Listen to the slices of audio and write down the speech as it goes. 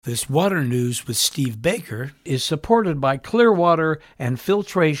This Water News with Steve Baker is supported by Clearwater and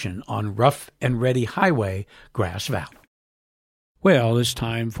Filtration on Rough and Ready Highway, Grass Valley. Well, it's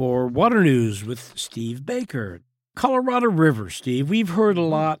time for Water News with Steve Baker. Colorado River, Steve, we've heard a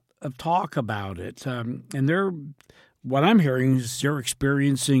lot of talk about it, and what I'm hearing is they're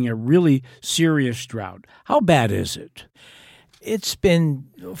experiencing a really serious drought. How bad is it? It's been,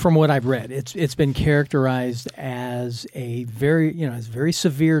 from what I've read, it's been characterized as a very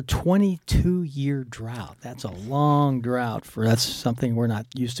severe 22-year drought. That's a long drought that's something we're not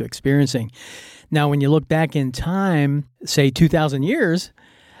used to experiencing. Now, when you look back in time, say 2,000 years,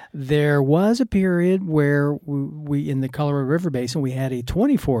 there was a period where we in the Colorado River Basin, we had a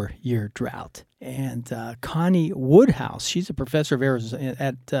 24-year drought. And Connie Woodhouse, she's a professor of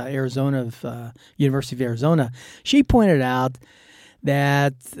University of Arizona. She pointed out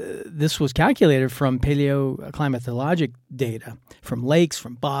that this was calculated from paleoclimatologic data, from lakes,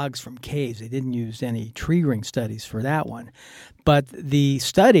 from bogs, from caves. They didn't use any tree ring studies for that one. But the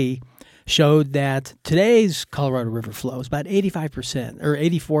study showed that today's Colorado River flow is about 85% or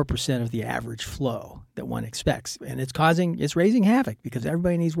 84% of the average flow that one expects. And it's raising havoc because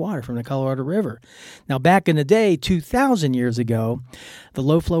everybody needs water from the Colorado River. Now, back in the day, 2,000 years ago, the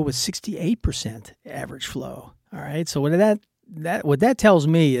low flow was 68% average flow. All right. So what that tells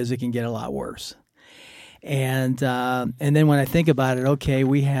me is it can get a lot worse. And then when I think about it, okay,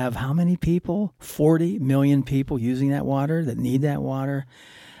 we have how many people? 40 million people using that water that need that water.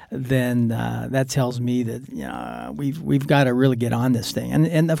 Then that tells me that we've got to really get on this thing,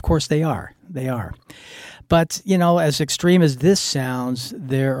 and of course they are. But as extreme as this sounds,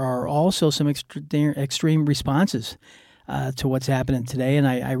 there are also some extreme responses to what's happening today, and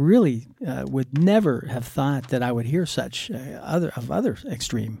I really would never have thought that I would hear such other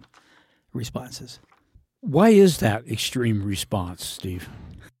extreme responses. Why is that extreme response, Steve?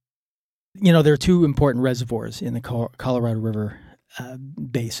 There are two important reservoirs in the Colorado River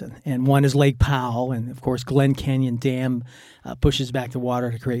Basin, and one is Lake Powell, and of course Glen Canyon Dam pushes back the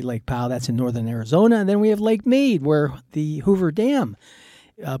water to create Lake Powell. That's in northern Arizona. And then we have Lake Mead, where the Hoover Dam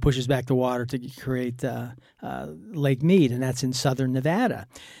pushes back the water to create Lake Mead, and that's in southern Nevada.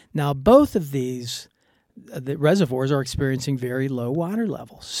 Now, both of these the reservoirs are experiencing very low water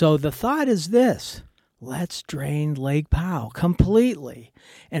levels. So the thought is this: let's drain Lake Powell completely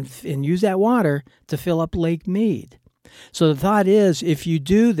and use that water to fill up Lake Mead. So the thought is, if you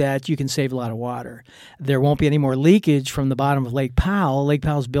do that, you can save a lot of water. There won't be any more leakage from the bottom of Lake Powell. Lake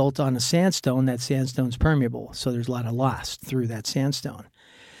Powell's built on a sandstone. That sandstone's permeable, so there's a lot of loss through that sandstone.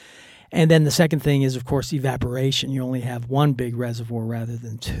 And then the second thing is, of course, evaporation. You only have one big reservoir rather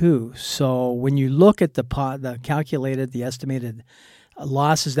than two. So when you look at the estimated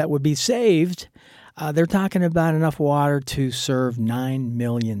losses that would be saved, they're talking about enough water to serve 9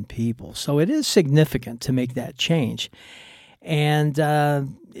 million people. So it is significant to make that change. And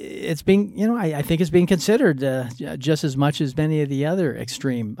it's being, I think it's being considered just as much as many of the other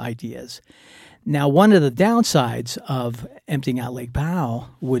extreme ideas. Now, one of the downsides of emptying out Lake Powell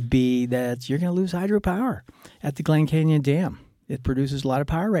would be that you're going to lose hydropower at the Glen Canyon Dam. It produces a lot of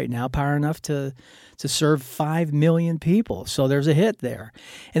power right now, power enough to serve 5 million people. So there's a hit there.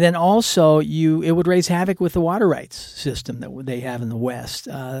 And then also, it would raise havoc with the water rights system that they have in the West.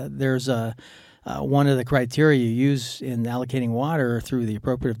 There's one of the criteria you use in allocating water through the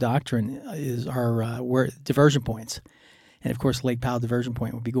appropriative doctrine are diversion points. And, of course, Lake Powell diversion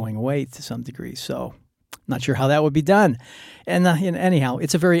point would be going away to some degree. So not sure how that would be done. And anyhow,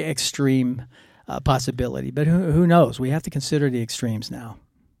 it's a very extreme possibility. But who knows? We have to consider the extremes now.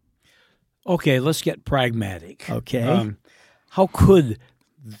 Okay, let's get pragmatic. Okay. How could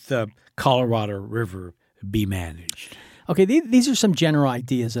the Colorado River be managed? Okay, these are some general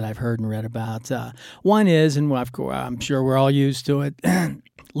ideas that I've heard and read about. One is, and I'm sure we're all used to it,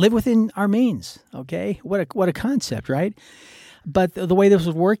 live within our means, okay? What a concept, right? But the way this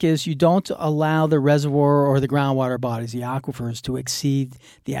would work is you don't allow the reservoir or the groundwater bodies, the aquifers, to exceed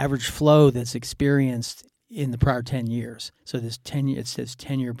the average flow that's experienced in the prior 10 years. So it's this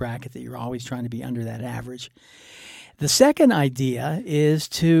 10-year bracket that you're always trying to be under that average. The second idea is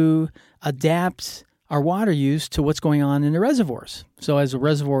to adapt our water use to what's going on in the reservoirs. So as the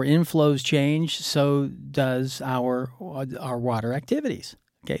reservoir inflows change, so does our water activities.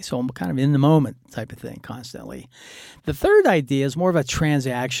 Okay, so I'm kind of in the moment type of thing constantly. The third idea is more of a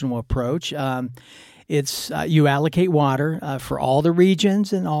transactional approach. It's you allocate water for all the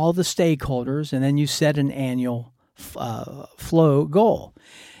regions and all the stakeholders, and then you set an annual flow goal.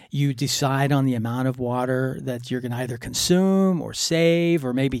 You decide on the amount of water that you're going to either consume or save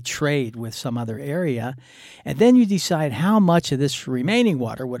or maybe trade with some other area. And then you decide how much of this remaining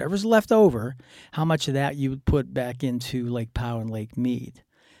water, whatever's left over, how much of that you would put back into Lake Powell and Lake Mead.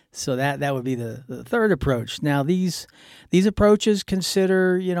 So that would be the third approach. Now, these approaches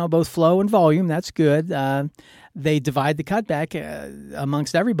consider, both flow and volume. That's good. They divide the cutback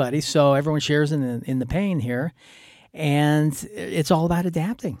amongst everybody, so everyone shares in the pain here. And it's all about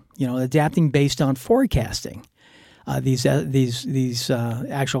adapting, adapting based on forecasting these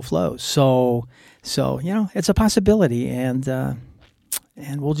actual flows. So it's a possibility, and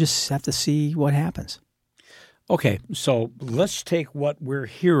we'll just have to see what happens. Okay, so let's take what we're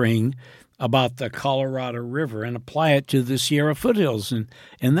hearing about the Colorado River and apply it to the Sierra foothills. And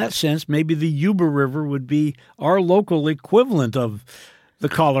in that sense, maybe the Yuba River would be our local equivalent of the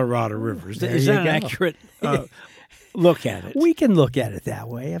Colorado River. Is that an accurate look at it? We can look at it that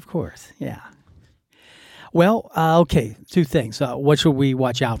way, of course. Yeah. Well, okay, two things. What should we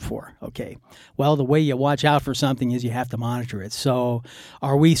watch out for? Okay. Well, the way you watch out for something is you have to monitor it. So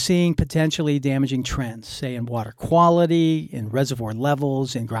are we seeing potentially damaging trends, say in water quality, in reservoir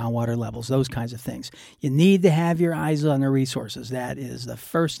levels, in groundwater levels, those kinds of things? You need to have your eyes on the resources. That is the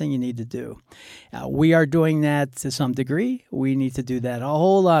first thing you need to do. We are doing that to some degree. We need to do that a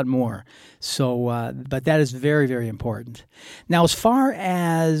whole lot more. So, but that is very, very important. Now, as far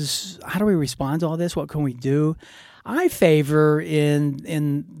as how do we respond to all this, what can we do? I favor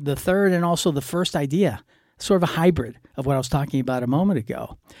in the third and also the first idea, sort of a hybrid of what I was talking about a moment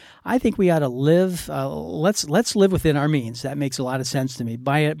ago. I think we ought to live. Let's live within our means. That makes a lot of sense to me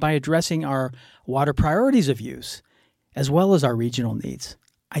by addressing our water priorities of use, as well as our regional needs.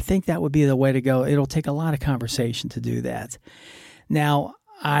 I think that would be the way to go. It'll take a lot of conversation to do that. Now,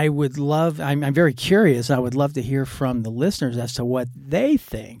 I'm very curious. I would love to hear from the listeners as to what they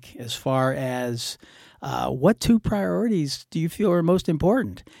think as far as what two priorities do you feel are most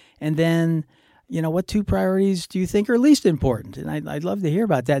important? And then, what two priorities do you think are least important? And I'd love to hear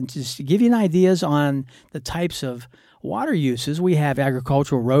about that and just to give you ideas on the types of water uses. We have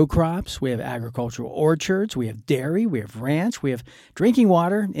agricultural row crops. We have agricultural orchards. We have dairy. We have ranch. We have drinking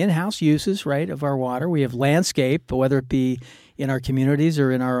water, in-house uses, right, of our water. We have landscape, whether it be in our communities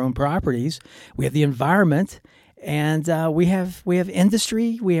or in our own properties. We have the environment, and we have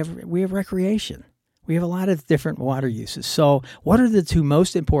industry. We have recreation. We have a lot of different water uses. So what are the two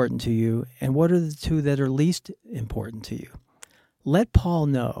most important to you, and what are the two that are least important to you? Let Paul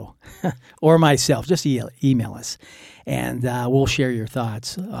know, or myself. Just email us, and we'll share your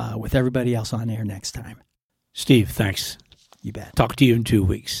thoughts with everybody else on air next time. Steve, thanks. You bet. Talk to you in 2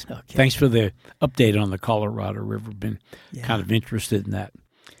 weeks. Okay. Thanks for the update on the Colorado River. Been kind of interested in that.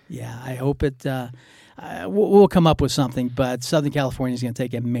 Yeah, I hope it. We'll come up with something, but Southern California is going to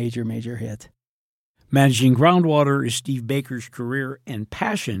take a major, major hit. Managing groundwater is Steve Baker's career and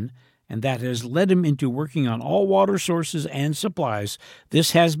passion, and that has led him into working on all water sources and supplies.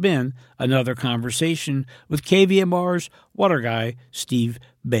 This has been another conversation with KVMR's water guy, Steve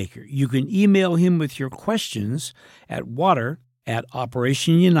Baker. You can email him with your questions at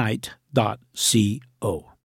water@operationunite.co.